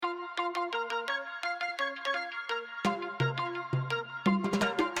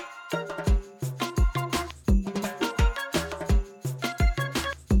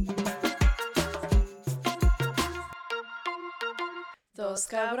Dos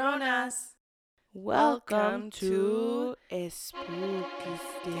Cabronas. Welcome to Spooky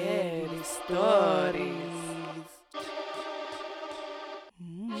Scary Stories.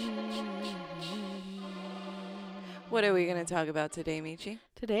 What are we going to talk about today, Michi?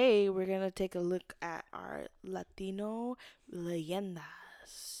 Today we're gonna take a look at our Latino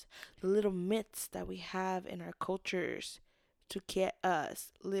leyendas, the little myths that we have in our cultures to get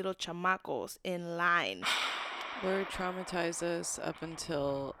us little chamacos in line. Word traumatized us up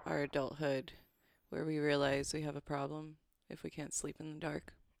until our adulthood, where we realize we have a problem if we can't sleep in the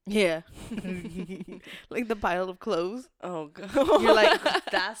dark. Yeah, like the pile of clothes. Oh, God. You're like,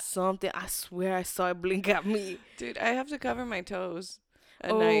 that's something. I swear I saw it blink at me. Dude, I have to cover my toes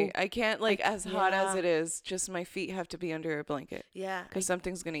at Oh, night. I can't, as hot as yeah. it is, just my feet have to be under a blanket Yeah. because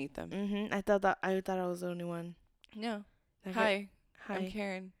something's going to eat them. I thought I was the only one. No. Like, Hi, Hi. I'm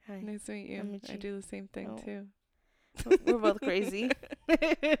Karen. Hi. Nice to meet you. I'm I Michi. do the same thing, Oh. too. We're both crazy.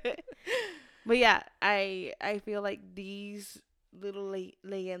 But yeah, I feel like these little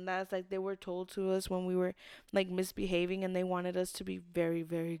leyendas, like, they were told to us when we were like misbehaving and they wanted us to be very,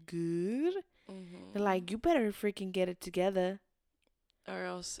 very good. Mm-hmm. They're like, you better freaking get it together. Or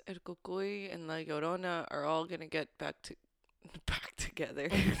else El Cucuy and La Llorona are all gonna get back together.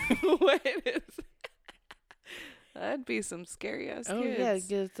 What is that'd be some scary ass Oh kids. yeah,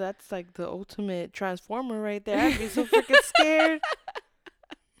 because that's like the ultimate transformer right there. I'd be so freaking scared.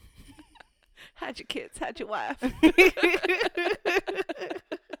 Hide your kids, hide your wife.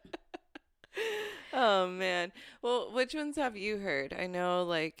 Oh man. Well, which ones have you heard? I know,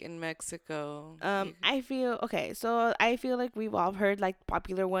 like in Mexico. I feel okay. So I feel like we've all heard like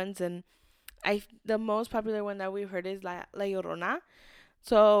popular ones, and the most popular one that we've heard is La Llorona.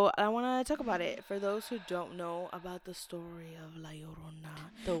 So I want to talk about it for those who don't know about the story of La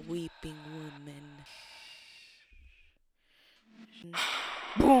Llorona. The weeping woman.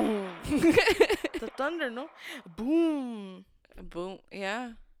 Boom. The thunder, no? Boom. Boom.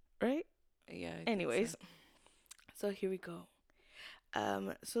 Yeah. Right? Yeah. I think Anyways, so. so here we go.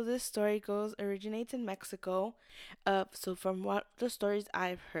 So this story originates in Mexico. So from what the stories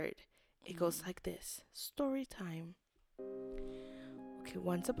I've heard, it goes like this. Story time. Okay,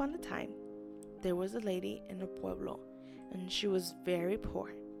 once upon a time, there was a lady in a pueblo, and she was very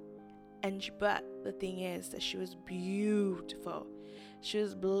poor. But the thing is that she was beautiful. She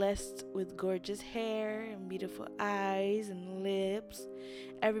was blessed with gorgeous hair and beautiful eyes and lips.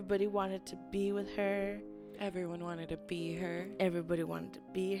 Everybody wanted to be with her. Everyone wanted to be her. Everybody wanted to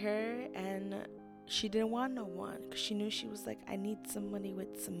be her, and she didn't want no one because she knew she was like, I need somebody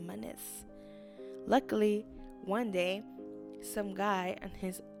with some monies. Luckily, one day, some guy and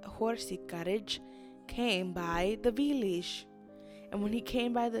his horsey carriage came by the village. And when he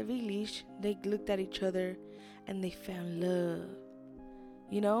came by the village, they looked at each other and they found love.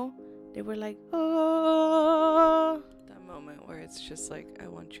 You know? They were like, oh. That moment where it's just like, I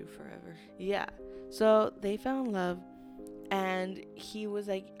want you forever. Yeah. So they found love, and he was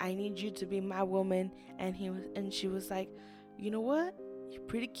like, I need you to be my woman. And she was like, you know what? You're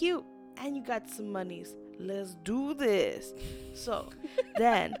pretty cute and you got some monies. Let's do this. So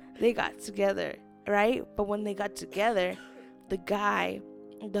then they got together, right? But when they got together, the guy,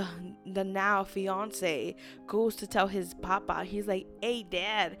 the now fiance, goes to tell his papa. He's like, hey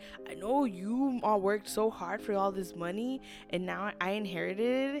dad, I know you all worked so hard for all this money, and now I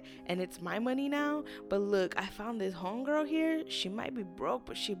inherited it and it's my money now, but look, I found this homegirl here. She might be broke,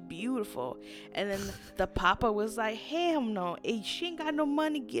 but she beautiful. And then the papa was like, hell no, hey, she ain't got no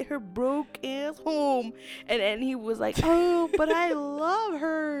money, get her broke ass home. And then he was like, oh, but I love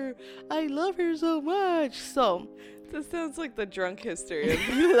her so much. So This sounds like the drunk history of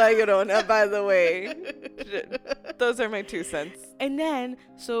La Llorona, by the way. Those are my 2 cents. and then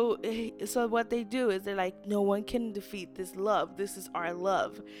so what they do is they're like, no one can defeat this love. This is our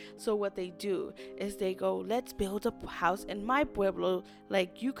love. So what they do is they go, let's build a house in my pueblo.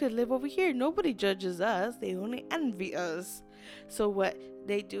 Like, you could live over here. Nobody judges us. They only envy us. So what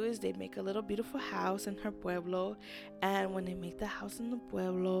they do is they make a little beautiful house in her pueblo, and when they make the house in the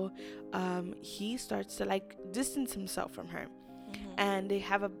pueblo, he starts to like distance himself from her, and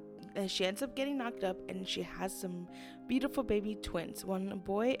she ends up getting knocked up, and she has some beautiful baby twins, one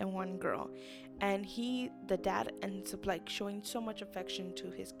boy and one girl. And the dad ends up like showing so much affection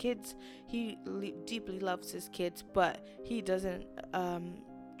to his kids. He deeply loves his kids, but he doesn't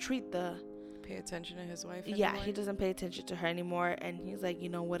pay attention to his wife yeah, anymore? he doesn't pay attention to her anymore. And he's like,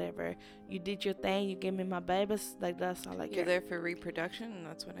 whatever, you did your thing, you gave me my babies, like, that's all I care. You're there for reproduction, and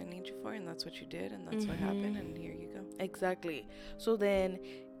that's what I need you for, and that's what you did, and that's what happened, and here you go. Exactly. So then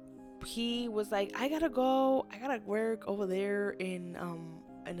he was like, I gotta work over there in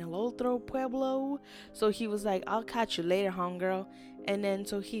El Otro Pueblo. So he was like, I'll catch you later, homegirl. And then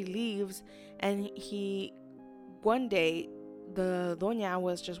so he leaves, and one day the doña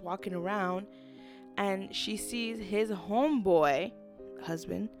was just walking around, and she sees his homeboy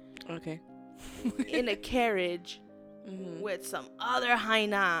husband Okay. in a carriage with some other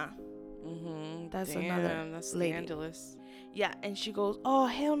hyena. That's another That's lady. scandalous. Yeah, and she goes, oh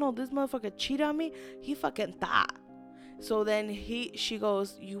hell no, this motherfucker cheated on me. He fucking thought. So then she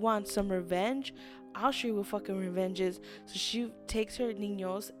goes, you want some revenge? I'll show you what fucking revenge is. So she takes her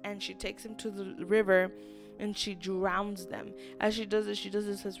niños and she takes them to the river, and she drowns them. As she does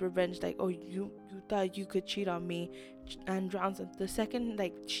this as revenge, like, oh, you thought you could cheat on me, and drowns them. The second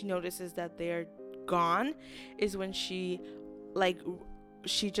like she notices that they're gone is when she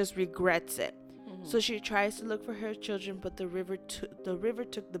just regrets it. So she tries to look for her children, but the river took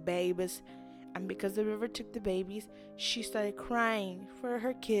the babies, and because the river took the babies, she started crying for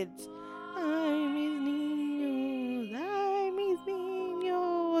her kids. Ay, mis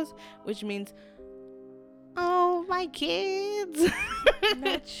niños, which means, oh, my kids,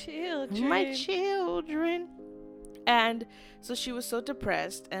 my children. And so she was so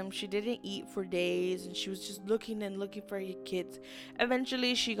depressed, and she didn't eat for days, and she was just looking for her kids.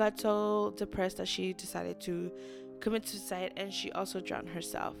 Eventually she got so depressed that she decided to commit suicide, and she also drowned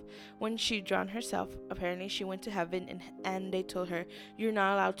herself. When she drowned herself, apparently she went to heaven, and they told her, you're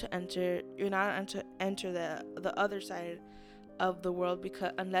not allowed to enter the other side of the world,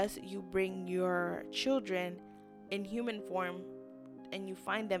 because unless you bring your children in human form and you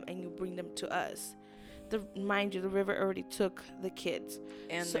find them and you bring them to us. Mind you, the river already took the kids,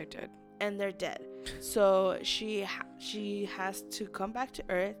 and they're dead. So she has to come back to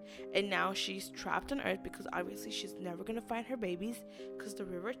Earth, and now she's trapped on Earth because obviously she's never gonna find her babies because the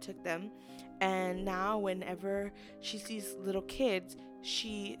river took them. And now whenever she sees little kids,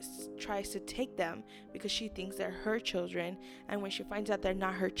 she tries to take them because she thinks they're her children, and when she finds out they're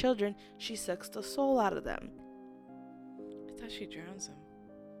not her children, she sucks the soul out of them. I thought she drowns them.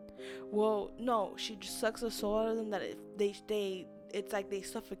 Well, no, she just sucks the soul out of them that it's like they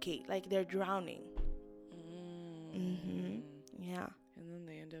suffocate, like they're drowning. Yeah. And then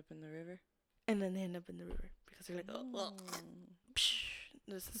they end up in the river. Because they're like, oh,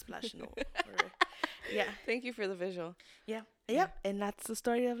 there's a splash in the river. Yeah. Thank you for the visual. Yeah. Yep. And that's the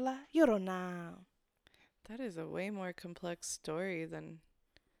story of La Llorona. That is a way more complex story than,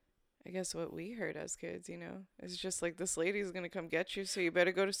 I guess, what we heard as kids, you know? It's just like, this lady's going to come get you, so you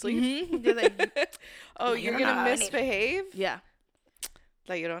better go to sleep. You're like, oh, you're going to misbehave? Yeah.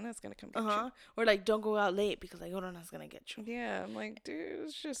 La Llorona's going to come get you. Or like, don't go out late because La Llorona's going to get you. Yeah, I'm like, dude,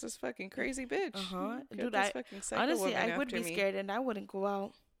 it's just this fucking crazy bitch. Dude, honestly, I would be scared and I wouldn't go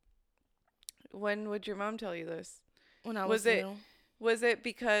out. When would your mom tell you this? When I was little. Was it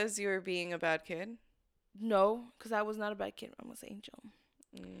because you were being a bad kid? No, because I was not a bad kid. I was an angel.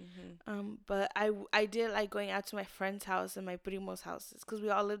 But I did like going out to my friend's house and my primos' houses because we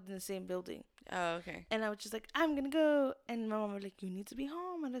all lived in the same building. Oh, okay. And I was just like, I'm gonna go, and my mom was like, you need to be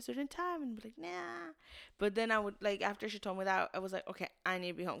home at a certain time, and I'd be like, nah. But then I would, like, after she told me that, I was like, okay, I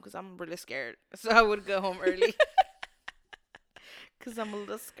need to be home because I'm really scared, so I would go home early because I'm a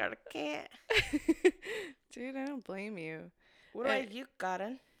little scared cat. Dude, I don't blame you. What about you,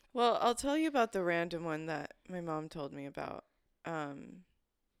 Karen? Well, I'll tell you about the random one that my mom told me about. And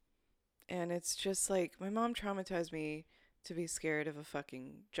it's just like, my mom traumatized me to be scared of a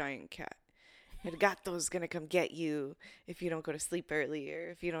fucking giant cat. El gato's gonna come get you if you don't go to sleep early,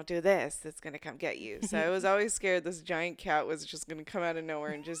 or if you don't do this, it's gonna come get you. So I was always scared this giant cat was just gonna come out of nowhere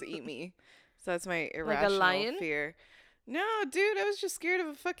and just eat me. So that's my irrational fear. No, dude, I was just scared of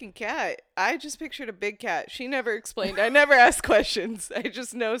a fucking cat. I just pictured a big cat. She never explained. I never asked questions. I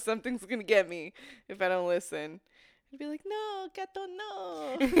just know something's gonna get me if I don't listen. I'd be like, no, gato,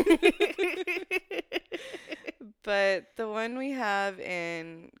 no. But the one we have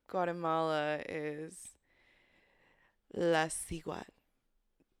in Guatemala is La Ciguat.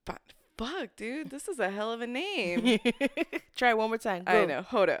 Fuck, dude, this is a hell of a name. Try it one more time. Go. I know.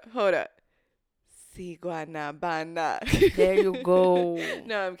 Hold up. Ciguanabana. There you go.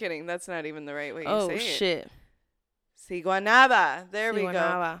 No, I'm kidding. That's not even the right way you say it. Oh, shit. Ciguanaba. There we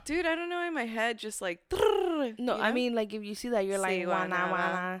go. Dude, I don't know, in my head, just like... No, you know? I mean, like, if you see that, you're like...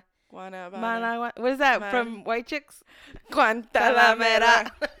 Ciguanaba. What is that from White Chicks? Cuanta la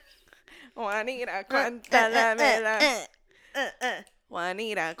mera. Juanita, cuanta la mera.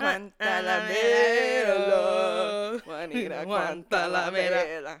 Juanita, cuanta la mera. Juanita, cuanta la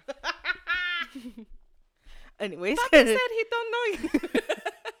mera. Anyways. Papi said he don't know you.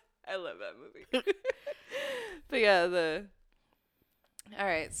 I love that movie. But yeah, all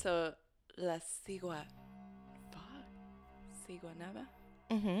right, so La Cigua. Fuck. Ciguanaba?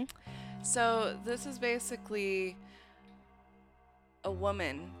 Mm-hmm. So this is basically a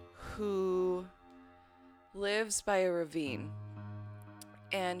woman who lives by a ravine,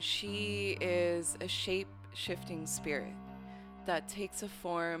 and she is a shape-shifting spirit that takes a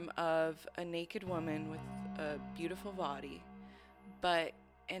form of a naked woman with a beautiful body,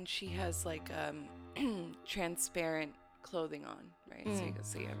 and she has like transparent clothing on, right? So you can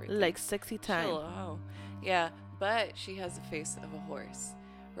see everything. Like sexy time. Hello. Yeah, but she has the face of a horse,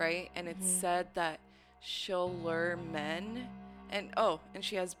 right? And it's said that she'll lure men, and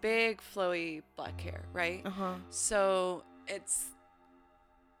she has big flowy black hair, right? Uh-huh. So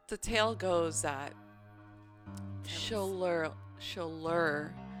the tale goes that she'll lure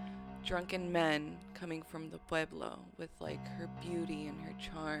drunken men coming from the pueblo with like her beauty and her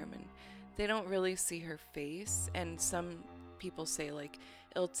charm, and they don't really see her face, and some people say like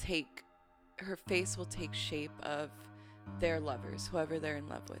her face will take shape of their lovers, whoever they're in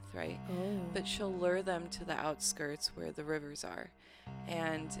love with, right? But she'll lure them to the outskirts where the rivers are,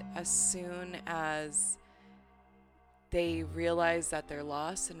 and as soon as they realize that they're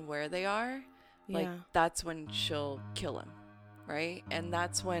lost and where they are, like that's when she'll kill them, right? And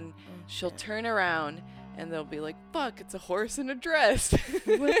that's when she'll turn around and they'll be like, fuck, it's a horse in a dress.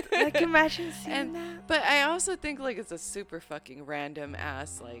 Like, imagine seeing that. But I also think like it's a super fucking random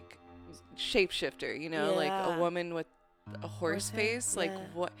ass like shapeshifter, you know, like a woman with a horse face, like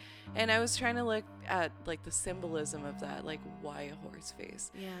what? And I was trying to look at like the symbolism of that, like why a horse face?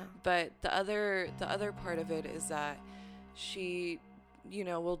 Yeah. But the other part of it is that she, you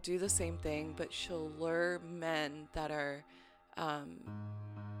know, will do the same thing, but she'll lure men that are,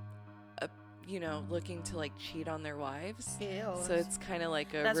 you know, looking to like cheat on their wives. Ew. So it's kind of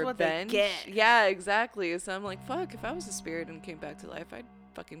like a That's revenge. what they get. Yeah, exactly. So I'm like, fuck, if I was a spirit and came back to life, I'd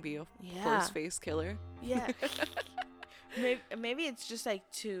fucking be a horse face killer. Yeah. Maybe it's just like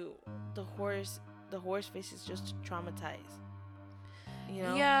the horse face is just to traumatize. You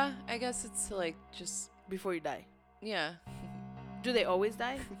know? Yeah, I guess it's to like just before you die. Yeah. Do they always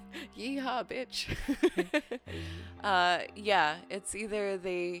die? Yeehaw, bitch. Yeah, it's either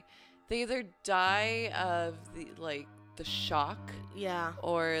they either die of the shock,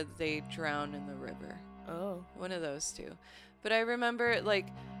 or they drown in the river. Oh. One of those two. But I remember like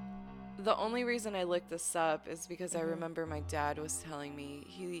the only reason I looked this up is because I remember my dad was telling me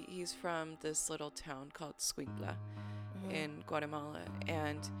he's from this little town called Squigla in Guatemala,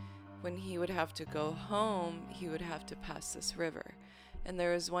 and when he would have to go home, he would have to pass this river. And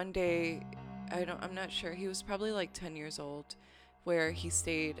there was one day, I'm not sure, he was probably like 10 years old, where he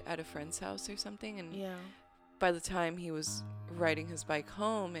stayed at a friend's house or something, and by the time he was riding his bike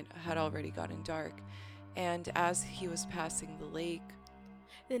home, it had already gotten dark. And as he was passing the lake,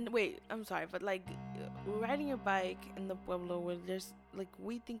 then wait, I'm sorry, but like riding a bike in the pueblo where there's like,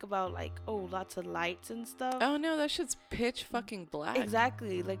 we think about like, oh, lots of lights and stuff. Oh no, that shit's pitch fucking black.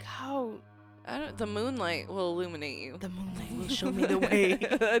 Exactly. Like how? The moonlight will illuminate you. The moonlight will show me the way.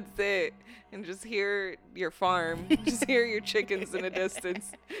 That's it. And just hear your farm. Just hear your chickens in a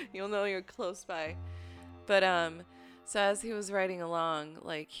distance. You'll know you're close by. But so as he was riding along,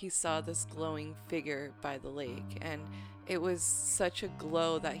 like he saw this glowing figure by the lake, and it was such a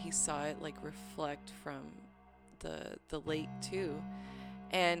glow that he saw it like reflect from the lake too.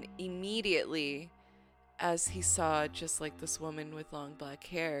 And immediately, as he saw just like this woman with long black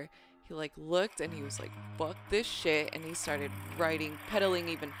hair, he like looked and he was like, fuck this shit, and he started pedaling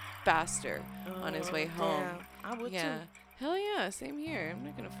even faster on his way home. I would too. Hell yeah, same here. I'm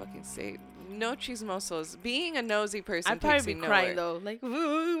not gonna fucking say no chismosos. Being a nosy person, I'd probably be crying though. Like, I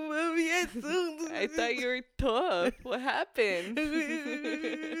thought you were tough. What happened?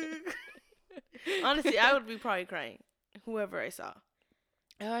 Honestly, I would be probably crying. Whoever I saw.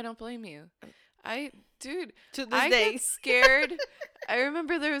 Oh, I don't blame you. Dude, to this I day. got scared. I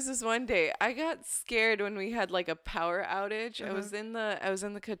remember there was this one day I got scared when we had like a power outage. I was in the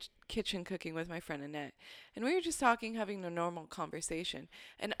kitchen cooking with my friend Annette, and we were just talking, having a normal conversation,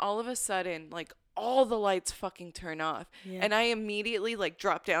 and all of a sudden like all the lights fucking turn off, and I immediately like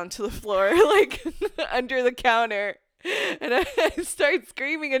drop down to the floor like under the counter. And I start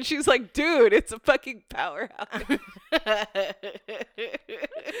screaming, and she's like, dude, it's a fucking power outage.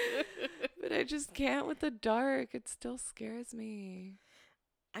 But I just can't with the dark. It still scares me.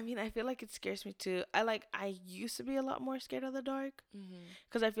 I mean, I feel like it scares me too. I used to be a lot more scared of the dark.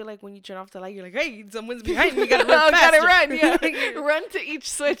 Because I feel like when you turn off the light, you're like, hey, someone's behind me. You gotta run faster. Gotta run, yeah. Run to each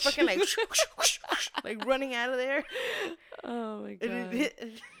switch. Fucking like, like running out of there. Oh my God.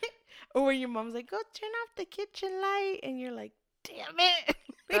 Or when your mom's like, go turn off the kitchen light. And you're like, damn it.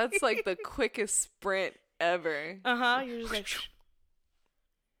 That's like the quickest sprint ever. Uh-huh. You're just like,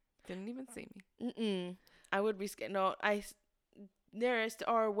 Didn't even see me. mm-mm. I would be scared. No,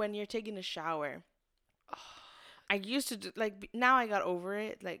 or when you're taking a shower. I used to do, like, now I got over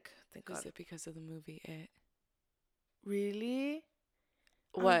it. Like, thank God. Is it because of the movie It? Really?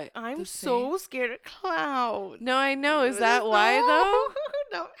 What? I'm so scared of clowns. No, I know. Is that why, though?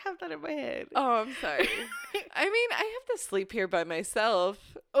 No, I have that in my head. Oh, I'm sorry. I mean, I have to sleep here by myself.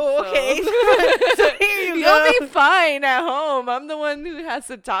 Oh, okay. So here you You'll go. be fine at home. I'm the one who has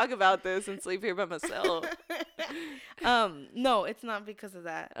to talk about this and sleep here by myself. No, it's not because of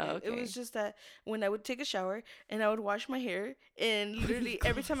that. Oh, It okay. was just that when I would take a shower and I would wash my hair, and literally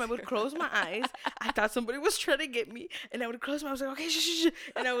every time I would close my eyes, I thought somebody was trying to get me, and I would close my eyes, I was like, okay, shh,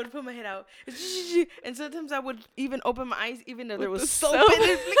 and I would put my head out, and sometimes I would even open my eyes even though there With was the soap soap. in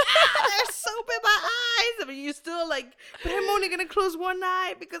it. Like, there's soap in my eyes. I mean, you still like, but I'm only gonna close one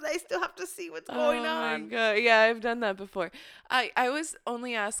eye because I still have to see what's going Oh on. my God. Yeah, I've done that before. I was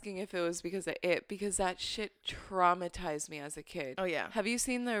only asking if it was because of It, because that shit traumatized me as a kid. Oh yeah. Have you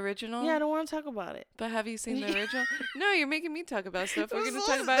seen the original? Yeah, I don't want to talk about it. But have you seen the original? No, you're making me talk about stuff. We're I'm going to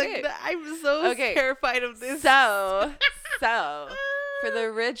so talk about like It. that. I'm so Okay. terrified of this. So, for the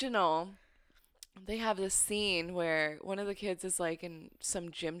original, they have this scene where one of the kids is like in some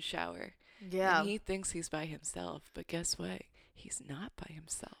gym shower. Yeah. And he thinks he's by himself. But guess what? He's not by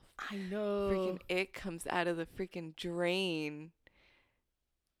himself. I know. Freaking It comes out of the freaking drain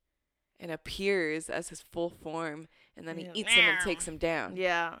and appears as his full form. And then he Yeah. eats him and takes him down.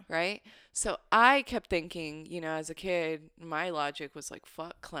 Yeah. Right? So I kept thinking, as a kid, my logic was like,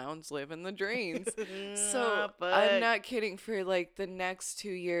 fuck, clowns live in the drains. So I'm not kidding. For like the next 2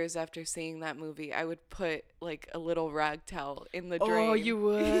 years after seeing that movie, I would put like a little rag towel in the drain. Oh, you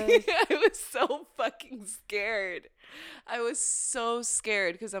would? I was so fucking scared. I was so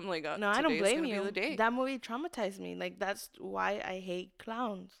scared because I'm like, oh, No, I don't blame Be you. the day. That movie traumatized me. Like, that's why I hate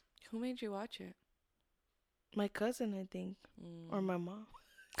clowns. Who made you watch it? My cousin, I think. Mm. Or my mom.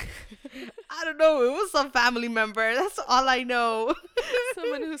 I don't know. It was some family member. That's all I know.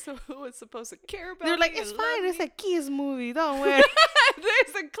 Someone who was supposed to care about They're like, me it's and fine. love It's me." a kids movie. Don't worry.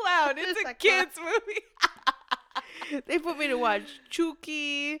 There's a clown. It's There's a a kids movie. They put me to watch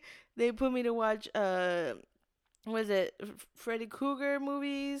Chucky. They put me to watch, what is it? Freddy Krueger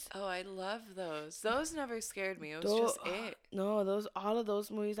movies. Oh, I love those. Those never scared me. It was just It. No, all of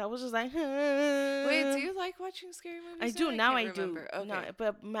those movies. I was just like, Wait, do you like watching scary movies? I do now. I can't do. remember. Okay. No,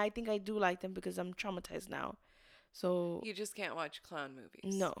 but I think I do like them because I'm traumatized now. So You just can't watch clown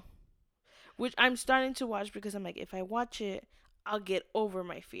movies. no, which I'm starting to watch because I'm like, if I watch it, I'll get over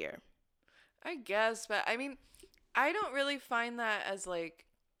my fear. I guess, but I mean, I don't really find that as like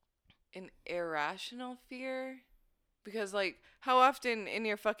an irrational fear. Because, like, how often in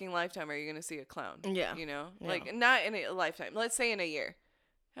your fucking lifetime are you going to see a clown? Yeah. You know? Yeah. Like, not in a lifetime. Let's say in a year.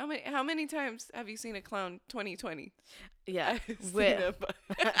 How many times have you seen a clown 2020? Yeah. I've seen Well.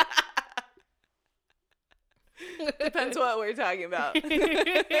 Depends what we're talking about.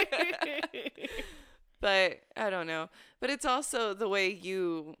 But, I don't know. But it's also the way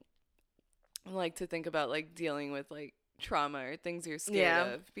you like to think about, like, dealing with, like, trauma or things you're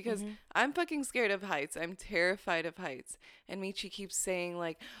scared of, because I'm fucking scared of heights. I'm terrified of heights. And Michi keeps saying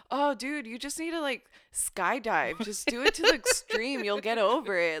like, oh dude, you just need to like skydive, just do it to the extreme, you'll get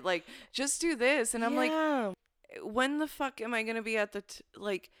over it, like just do this. And I'm like, when the fuck am I gonna be at the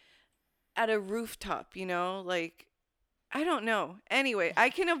like at a rooftop, like I don't know. Anyway,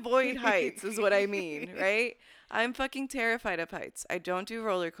 I can avoid heights is what I mean, right? I'm fucking terrified of heights. I don't do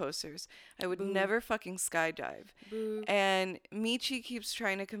roller coasters. I would never fucking skydive. Boo. And Michi keeps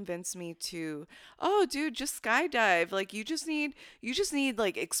trying to convince me to, oh dude, just skydive. Like you just need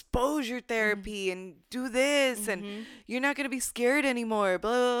like exposure therapy and do this and you're not going to be scared anymore.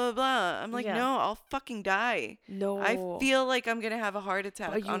 Blah, blah, blah, blah. I'm like, no, I'll fucking die. No. I feel like I'm going to have a heart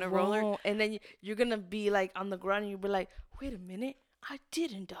attack on a roller. Won't. And then you're going to be like on the ground and you'll be like, wait a minute. I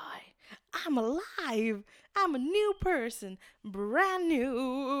didn't die. I'm alive. I'm a new person. Brand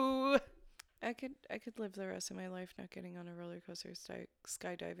new. I could live the rest of my life not getting on a roller coaster,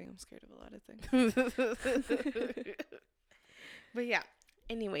 skydiving. I'm scared of a lot of things. But yeah.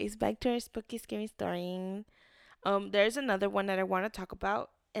 Anyways, back to our spooky, scary story. There's another one that I want to talk about,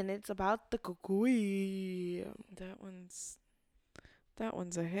 and it's about the Kukui. That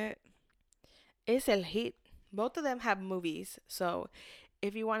one's a hit. It's a hit. Both of them have movies, so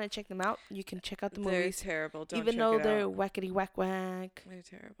if you want to check them out, you can check out the movies. They're terrible. Don't even check though it they're out. wackety whack whack. They're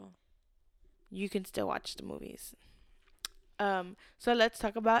terrible. You can still watch the movies. So let's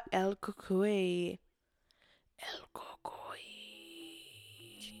talk about El Cucuy. El Cucuy.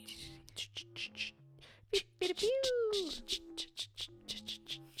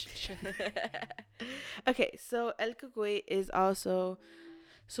 Okay, so El Cucuy is also,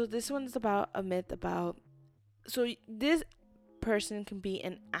 so this one's about a myth about, so this person can be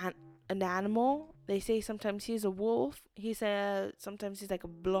an animal. They say sometimes he's a wolf. He said sometimes he's like a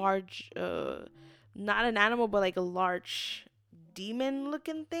large, not an animal, but like a large demon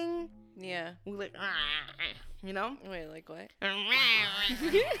looking thing. Yeah. Like, you know? Wait, like what? I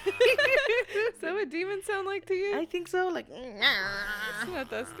Is that what demons sound like to you? think so. Like, It's not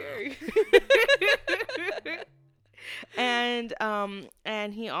that scary.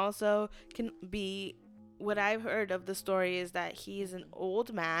 and he also can be, what I've heard of the story is that he is an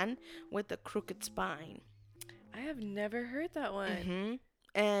old man with a crooked spine. I have never heard that one. Mm-hmm.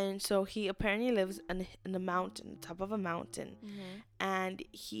 And so he apparently lives in a mountain, top of a mountain, and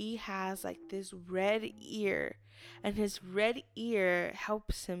he has like this red ear, and his red ear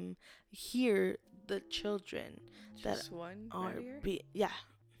helps him hear the children Just one are right here?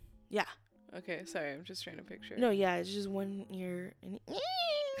 yeah. Okay, sorry, I'm just trying to picture. No, yeah, it's just one ear, and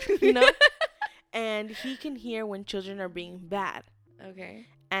you know, and he can hear when children are being bad. Okay.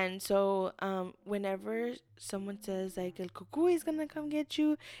 And so, whenever someone says like El Cucuy is gonna come get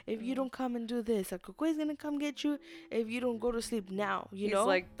you if you don't come and do this, El Cucuy is gonna come get you if you don't go to sleep now, He's know?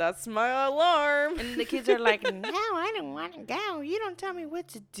 like, that's my alarm. And the kids are like, no, I don't want to go. You don't tell me what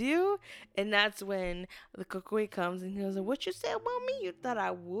to do. And that's when the Cucuy comes and he was like, what you said about me? You thought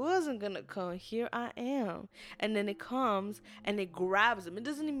I wasn't going to come. Here I am. And then it comes and it grabs him. It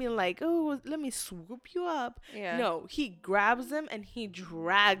doesn't even like, oh, let me swoop you up. Yeah. No, he grabs them and he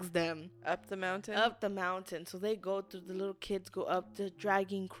drags them Up the mountain? up the mountain. So they go through, the little kids go up the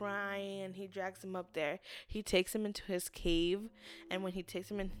dragging, crying, and he drags them up there. He takes them into his cave, and when he takes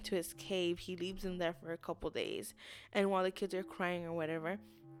them into his cave, he leaves them there for a couple days. And while the kids are crying or whatever,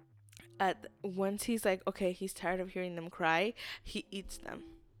 once he's like, okay, he's tired of hearing them cry, he eats them.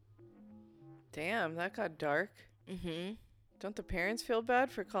 Damn, that got dark. Mm-hmm. Don't the parents feel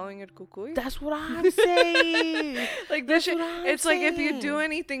bad for calling it cucuy? That's what I'm saying. Like That's this shit, what I'm it's like if you do saying.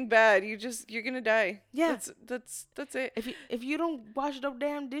 anything bad, you're gonna die. Yeah. That's it. If you don't wash those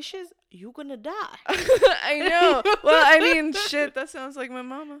damn dishes, you're gonna die. I know. Well, I mean, shit, that sounds like my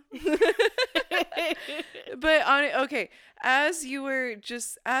mama. But okay, as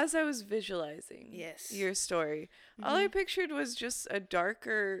I was visualizing Yes. your story, all I pictured was just a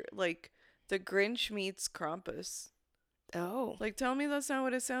darker, like the Grinch meets Krampus. Oh. Like, tell me that's not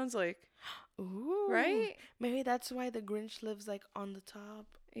what it sounds like. Ooh. Right? Maybe that's why the Grinch lives like on the top.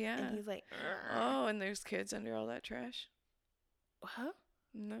 Yeah. And he's like, Oh, and there's kids under all that trash? huh?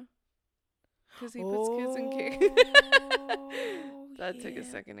 No. Because he puts kids in cages. That took a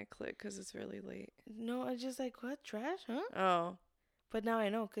second to click because it's really late. No, I just like, what? Trash? Huh? Oh. But now I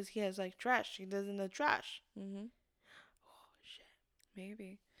know because he has like trash. He does in the trash. Mm-hmm. Oh, shit.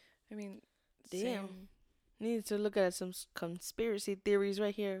 Maybe. I mean, Damn. same. Need to look at some conspiracy theories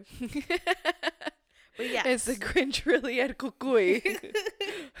right here. But yeah. Is the Grinch really at cucuy?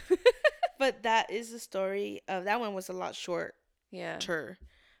 But that is the story of, that one was a lot shorter. Yeah.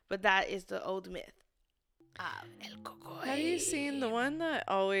 But that is the old myth. El Cucuy. Have you seen the one that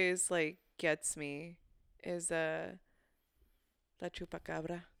always like gets me is La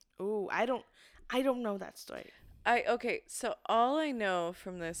Chupacabra? Ooh, I don't know that story. Okay, so all I know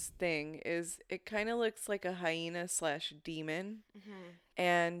from this thing is it kind of looks like a hyena / demon,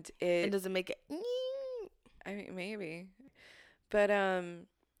 and It doesn't make it. I mean, maybe, but all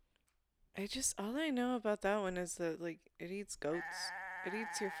I know about that one is that like it eats goats, it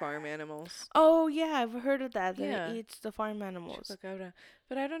eats your farm animals. Oh yeah, I've heard of that. That Yeah. it eats the farm animals. Chupacabra.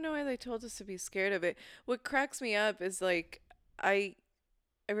 But I don't know why they told us to be scared of it. What cracks me up is like I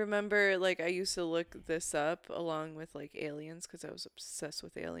remember like I used to look this up along with like aliens because I was obsessed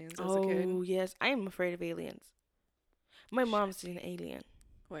with aliens as a kid. Oh yes, I am afraid of aliens. My mom's seen an alien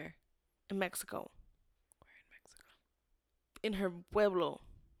Where? in Mexico, Where in Mexico? in her pueblo,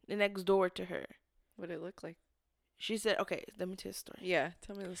 next door to her. What it look like? She said, okay, let me tell you the story. Yeah,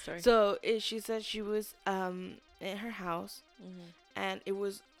 tell me the story. So she said she was in her house, and it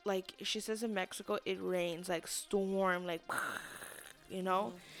was like, she says in Mexico it rains like storm, like, you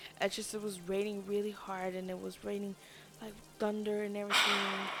know. And she said it was raining really hard, and it was raining like thunder and everything.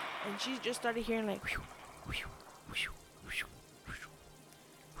 And she just started hearing like,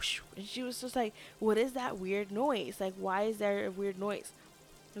 and she was just like, what is that weird noise? Like, why is there a weird noise?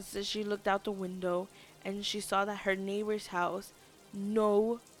 And so she looked out the window and she saw that her neighbor's house,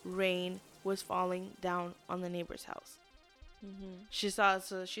 no rain was falling down on the neighbor's house. Mm-hmm. She saw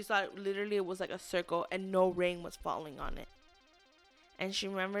literally it was like a circle and no rain was falling on it. And she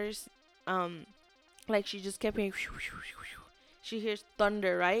remembers, like she just kept hearing, she hears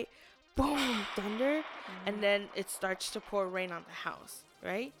thunder, right? Boom, thunder, and then it starts to pour rain on the house,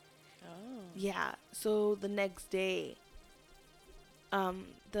 right? Oh. Yeah. So the next day,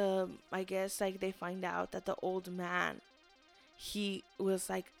 I guess like they find out that the old man, he was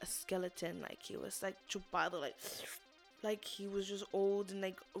like a skeleton, like he was like chupado, like he was just old and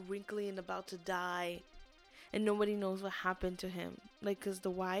like wrinkly and about to die, and nobody knows what happened to him. Like, cause the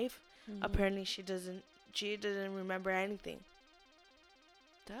wife, Mm-hmm. apparently she doesn't remember anything,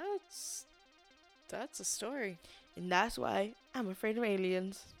 That's a story. and that's why I'm afraid of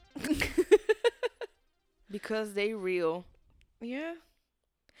aliens because they real. Yeah.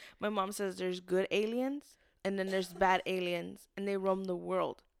 My mom says there's good aliens and then there's bad aliens, and they roam the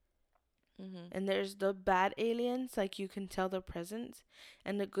world. Mm-hmm. And there's the bad aliens, like you can tell their presence,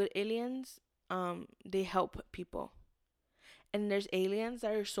 and the good aliens, they help people. And there's aliens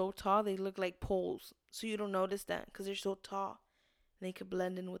that are so tall they look like poles, so you don't notice that because they're so tall, and they could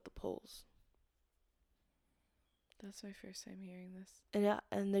blend in with the poles. That's my first time hearing this. And yeah,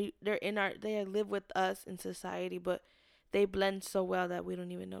 and they live with us in society, but they blend so well that we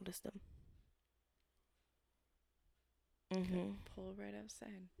don't even notice them. Mhm. Pull right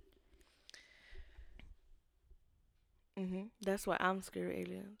outside. That's why I'm scared of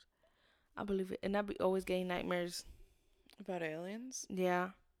aliens. I believe it, and I be always getting nightmares. About aliens?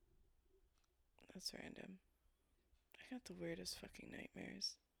 Yeah. That's random. I got the weirdest fucking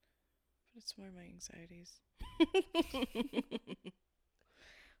nightmares. But it's more my anxieties.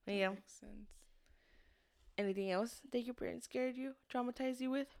 Yeah. That makes sense. Anything else that your parents scared you, traumatized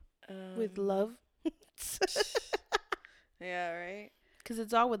you with love? Yeah, right? Because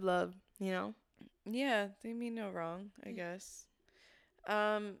it's all with love, you know? Yeah, they mean no wrong, I guess.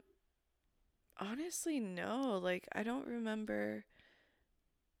 Honestly, no. Like, I don't remember.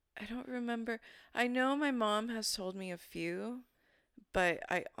 I know my mom has told me a few, but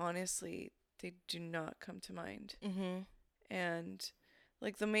they do not come to mind. Mm-hmm. And,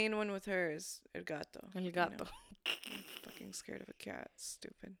 like, the main one with her is El Gato. El you Gato. know. I'm fucking scared of a cat.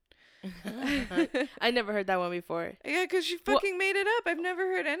 Stupid. I never heard that one before. Yeah, because she fucking made it up. I've never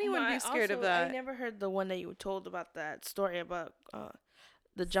heard anyone be scared of that. I never heard the one that you told about that story about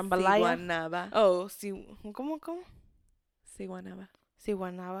the jambalaya. Siguanaba. Oh, ¿cómo? Siguanaba.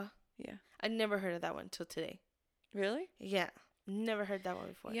 Siguanaba. Yeah. I never heard of that one till today. Really? Yeah. Never heard that one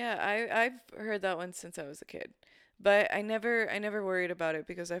before. Yeah, I've heard that one since I was a kid. But I never worried about it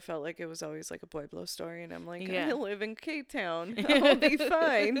because I felt like it was always like a Pueblo story, and I'm like, Yeah. I live in K-Town. I'll be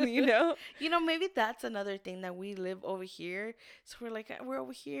fine, you know? You know, maybe that's another thing that we live over here. So we're like, we're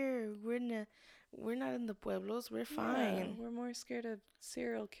over here. We're not in the pueblos. We're fine. Yeah, we're more scared of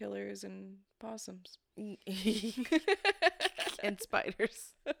serial killers and possums. And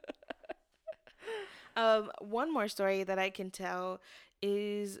spiders. One more story that I can tell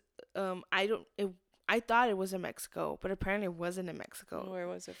is I thought it was in Mexico, but apparently it wasn't in Mexico. Where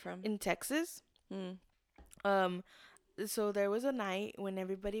was it from? In Texas. Mm. So there was a night when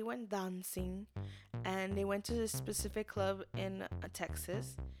everybody went dancing, and they went to this specific club in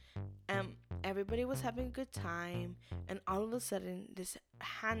Texas. Everybody was having a good time, and all of a sudden, this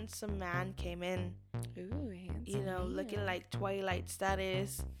handsome man came in. Ooh, handsome. You know, man. looking like Twilight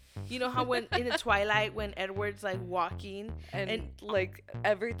status. You know how when in the Twilight when Edward's like walking and like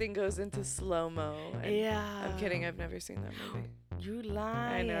everything goes into slow-mo. Yeah. I'm kidding. I've never seen that movie. You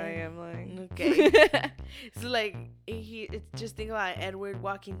lying. I know I am lying. Okay. So like it's just think about Edward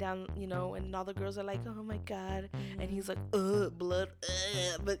walking down, you know, and all the girls are like, oh my god, and he's like, blood,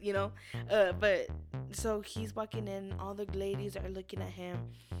 but you know, but so he's walking in, all the ladies are looking at him,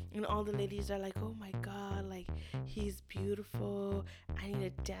 and all the ladies are like, oh my god, like he's beautiful, I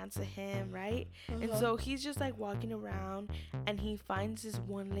need to dance with him, right? And so he's just like walking around, and he finds this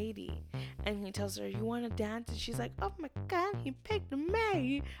one lady, and he tells her, you want to dance? And she's like, oh my god, he picked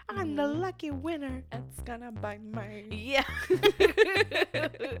me, I'm the lucky winner. It's gonna bite me. Yeah.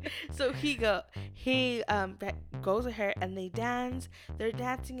 So he goes with her, and they dance. They're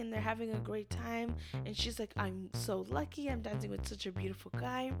dancing and they're having a great time, and she's like, I'm so lucky, I'm dancing with such a beautiful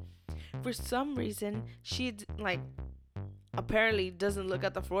guy. For some reason, she apparently doesn't look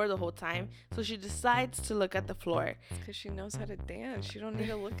at the floor the whole time, so she decides to look at the floor. It's because she knows how to dance. She don't need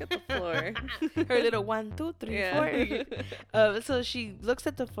to look at the floor. Her little 1, 2, 3, 4. So she looks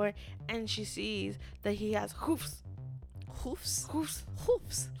at the floor, and she sees that he has hoofs. Hoofs? Hoofs.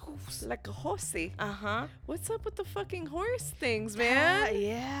 Hoofs. moves. Like a horsey. Uh-huh. What's up with the fucking horse things, man?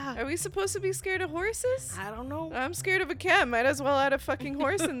 Yeah. Are we supposed to be scared of horses? I don't know. I'm scared of a cat. Might as well add a fucking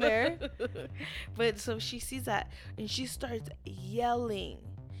horse in there. But so she sees that and she starts yelling.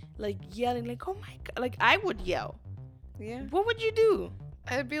 Like, oh my God. Like, I would yell. Yeah. What would you do?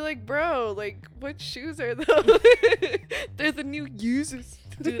 I'd be like, bro, like, what shoes are those? They're the new users.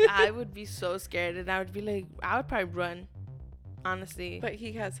 Dude, I would be so scared and I would be like, I would probably run. Honestly. But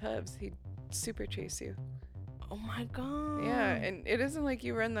he has hooves. He'd super chase you. Oh my God. Yeah, and it isn't like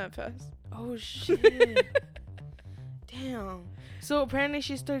you run that fast. Oh shit. Damn. So apparently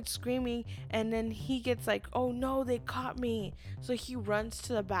she starts screaming and then he gets like, oh no, they caught me. So he runs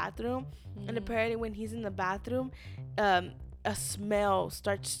to the bathroom and apparently when he's in the bathroom, a smell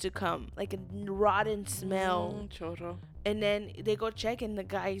starts to come, like a rotten smell. Chorro. And then they go check and the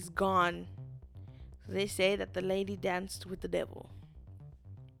guy's gone. So they say that the lady danced with the devil.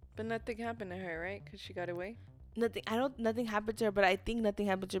 But nothing happened to her, right? Because she got away? Nothing happened to her, but I think nothing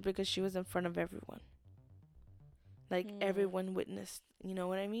happened to her because she was in front of everyone. Like everyone witnessed, you know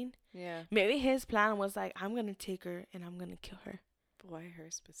what I mean? Yeah. Maybe his plan was like, I'm going to take her and I'm going to kill her. But why her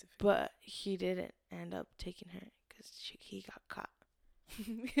specifically? But he didn't end up taking her because he got caught.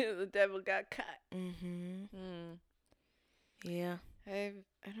 The devil got caught. Mm-hmm. Mm. Yeah. I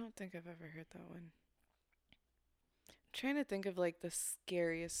don't think I've ever heard that one. I'm trying to think of like the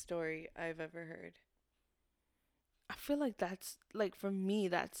scariest story I've ever heard. I feel like that's, like, for me,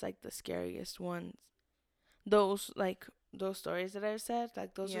 that's like the scariest ones. Those stories that I've said,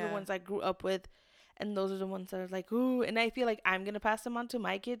 like, those are the ones I grew up with. And those are the ones that are like, ooh. And I feel like I'm going to pass them on to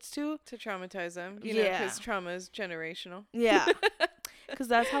my kids, too. To traumatize them. You know, because trauma is generational. Yeah. Because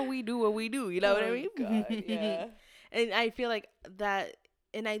that's how we do what we do. You know what I mean? God, yeah. And I feel like that,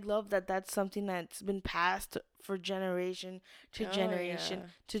 and I love that that's something that's been passed for generation to generation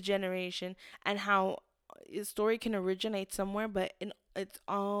to generation. And how a story can originate somewhere, but it's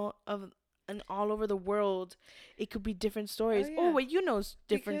all over the world, it could be different stories. Oh, wait, you know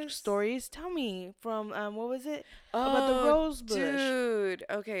different stories. Tell me from what was it about the rose bush? Dude,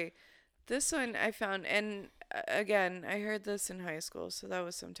 okay, this one I found, and again, I heard this in high school, so that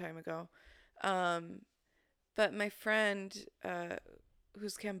was some time ago. But my friend,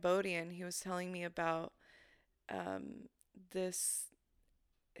 who's Cambodian, he was telling me about this.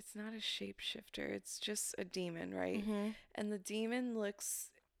 It's not a shapeshifter; it's just a demon, right? Mm-hmm. And the demon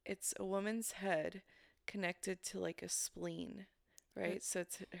it's a woman's head connected to like a spleen, right? So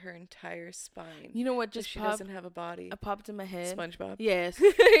it's her entire spine. You know what just she popped? Doesn't have a body. It popped in my head. SpongeBob. Yes.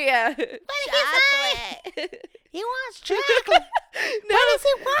 Yeah. Chocolate. He wants chocolate. No, what does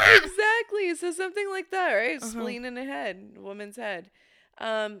he want? Exactly. So something like that, right? Spleen in a head, woman's head.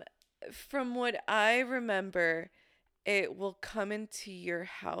 From what I remember, it will come into your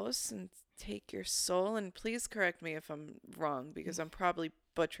house and take your soul. And please correct me if I'm wrong, because I'm probably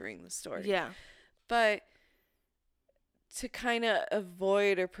butchering the story. Yeah. But to kind of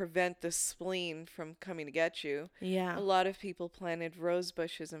avoid or prevent the spleen from coming to get you, yeah, a lot of people planted rose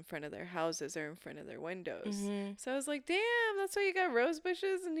bushes in front of their houses or in front of their windows. Mm-hmm. So I was like, damn, that's why you got rose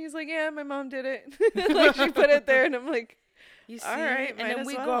bushes? And he's like, yeah, my mom did it. Like, she put it there, and I'm like, you see? All right, and then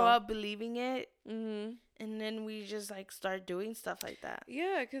we grow up believing it, mm-hmm. and then we just like start doing stuff like that.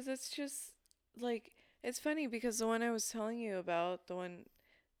 Yeah, because it's just like, it's funny because the one I was telling you about, the one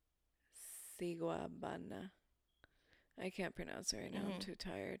Siguabana, I can't pronounce it right now. I'm too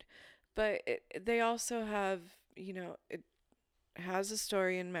tired. But they also have, you know, it has a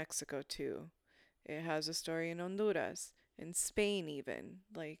story in Mexico too. It has a story in Honduras, in Spain even.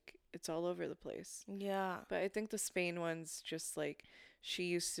 Like, it's all over the place. Yeah. But I think the Spain one's just like, she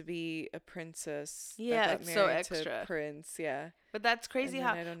used to be a princess. Yeah, that got it's so married extra. to Prince, yeah. But that's crazy And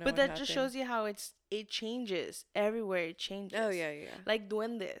how. I don't know But what that just happened. shows you how it changes everywhere. It changes. Oh yeah, yeah. Like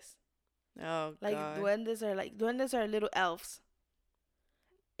duendes. Oh Like God. duendes are little elves.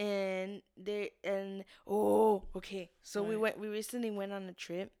 And okay. So we recently went on a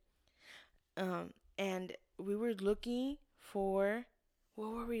trip. And we were looking for,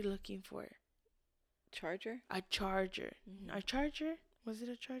 what were we looking for? Charger? A charger. Mm-hmm. A charger? Was it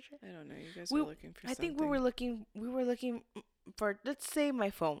a charger? I don't know. You guys were looking for something. I think we were looking for, let's say, my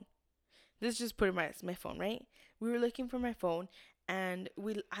phone. Let's just put it my phone, right? We were looking for my phone, and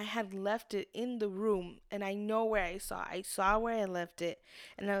I had left it in the room, and I know where I saw where I left it,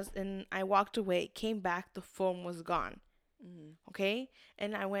 and I walked away, came back, the phone was gone. Mm-hmm. Okay?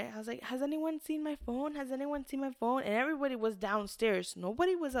 And I was like, has anyone seen my phone? Has anyone seen my phone? And everybody was downstairs.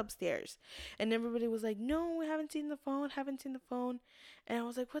 Nobody was upstairs. And everybody was like, no, we haven't seen the phone. And I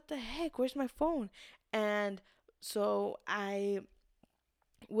was like, what the heck? Where's my phone? And so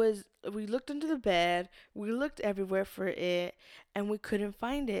was we looked under the bed, we looked everywhere for it, and we couldn't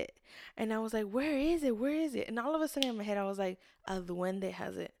find it. And I was like, "Where is it? Where is it?" And all of a sudden in my head, I was like, "A duende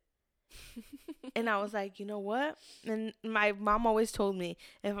has it." And I was like, you know what? And my mom always told me,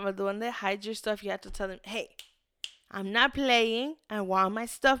 if a duende hides your stuff, you have to tell them, "Hey, I'm not playing. I want my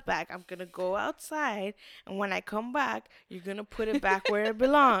stuff back. I'm gonna go outside, and when I come back, you're gonna put it back where it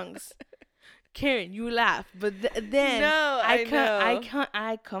belongs." Karen, you laugh, but then No, I know.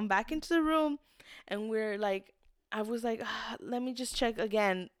 I come back into the room, and we're like, I was like, let me just check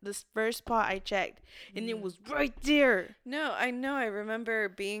again. This first spot I checked, and it was right there. No, I know. I remember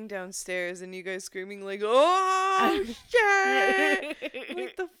being downstairs and you guys screaming like, "Oh shit!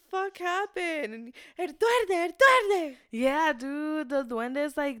 What the fuck happened?" And el duende, el duende. Yeah, dude, the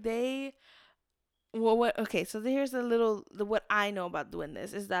duendes like they. Well, what? Okay, so here's what I know about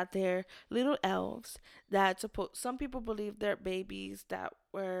duendes is that they're little elves that some people believe they're babies that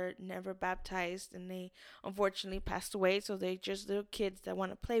were never baptized and they unfortunately passed away, so they're just little kids that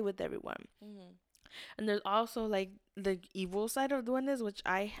want to play with everyone. Mm-hmm. And there's also like the evil side of duendes, which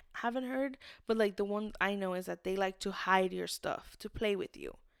I haven't heard, but like the one I know is that they like to hide your stuff to play with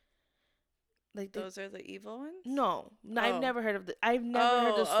you. Like Those are the evil ones? no, I've Oh. never heard of I've never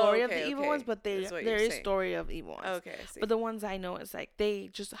heard the story of the evil ones, but Is what there you're is saying. story of evil ones. Okay, I see. But the ones I know is like they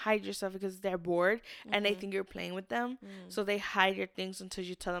just hide your stuff because they're bored and they think you're playing with them. So they hide your things until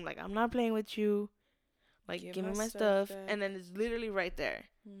you tell them like, "I'm not playing with you. Like give me my stuff." back. And then it's literally right there.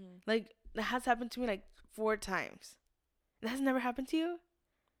 Like that has happened to me like 4 times. That has never happened to you?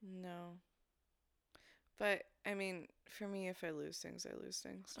 No. But I mean, for me, if I lose things, I lose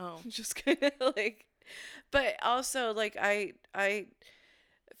things. Oh. Just kind of like, but also like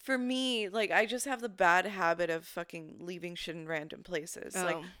for me, like I just have the bad habit of fucking leaving shit in random places.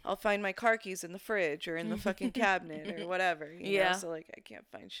 Like Oh. I'll find my car keys in the fridge or in the fucking cabinet or whatever. You know? Yeah. So like I can't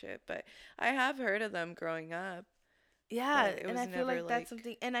find shit, but I have heard of them growing up. Yeah, But it and was I feel never, like that's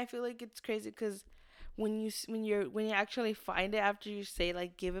something, and I feel like it's crazy because when you actually find it after you say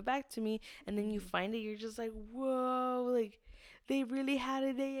like give it back to me, and then you find it, you're just like, whoa, like they really had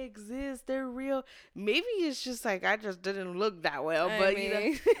it, they exist, they're real. Maybe it's just like I just didn't look that well, but you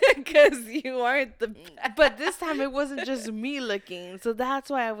know, because you aren't the best. but this time it wasn't just me looking, so that's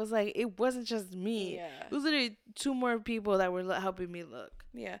why I was like, it wasn't just me. Yeah. It was literally 2 more people that were helping me look.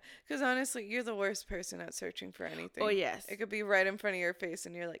 Yeah, because honestly, you're the worst person at searching for anything. Oh yes. It could be right in front of your face,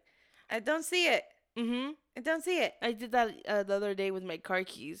 and you're like, I don't see it. Mhm. I don't see it. I did that the other day with my car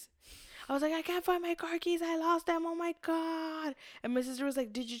keys. I was like, I can't find my car keys. I lost them. Oh my God. And my sister was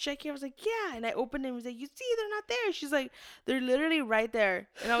like, did you check here? I was like, yeah. And I opened them and was like, you see, they're not there. She's like, they're literally right there.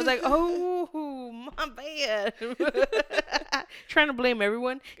 And I was like, oh, my bad. Trying to blame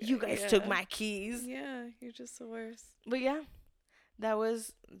everyone. You guys took my keys. Yeah, you're just the worst. But yeah, that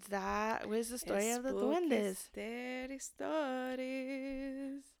was the story of the duendes. Scary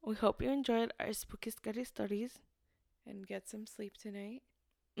stories. We hope you enjoyed our spooky, scary stories. And get some sleep tonight.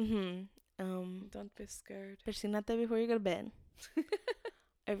 Mm-hmm. Don't be scared. Persínate before you go to bed.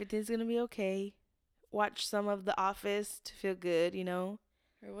 Everything's gonna be okay. Watch some of The Office to feel good, you know.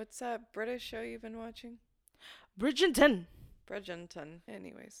 Or what's that British show you've been watching? Bridgerton. Bridgerton.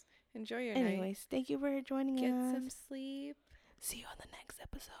 Anyways, enjoy your night. Anyways, thank you for joining Get us. some sleep. See you on the next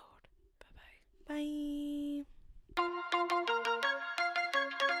episode. Bye-bye. Bye.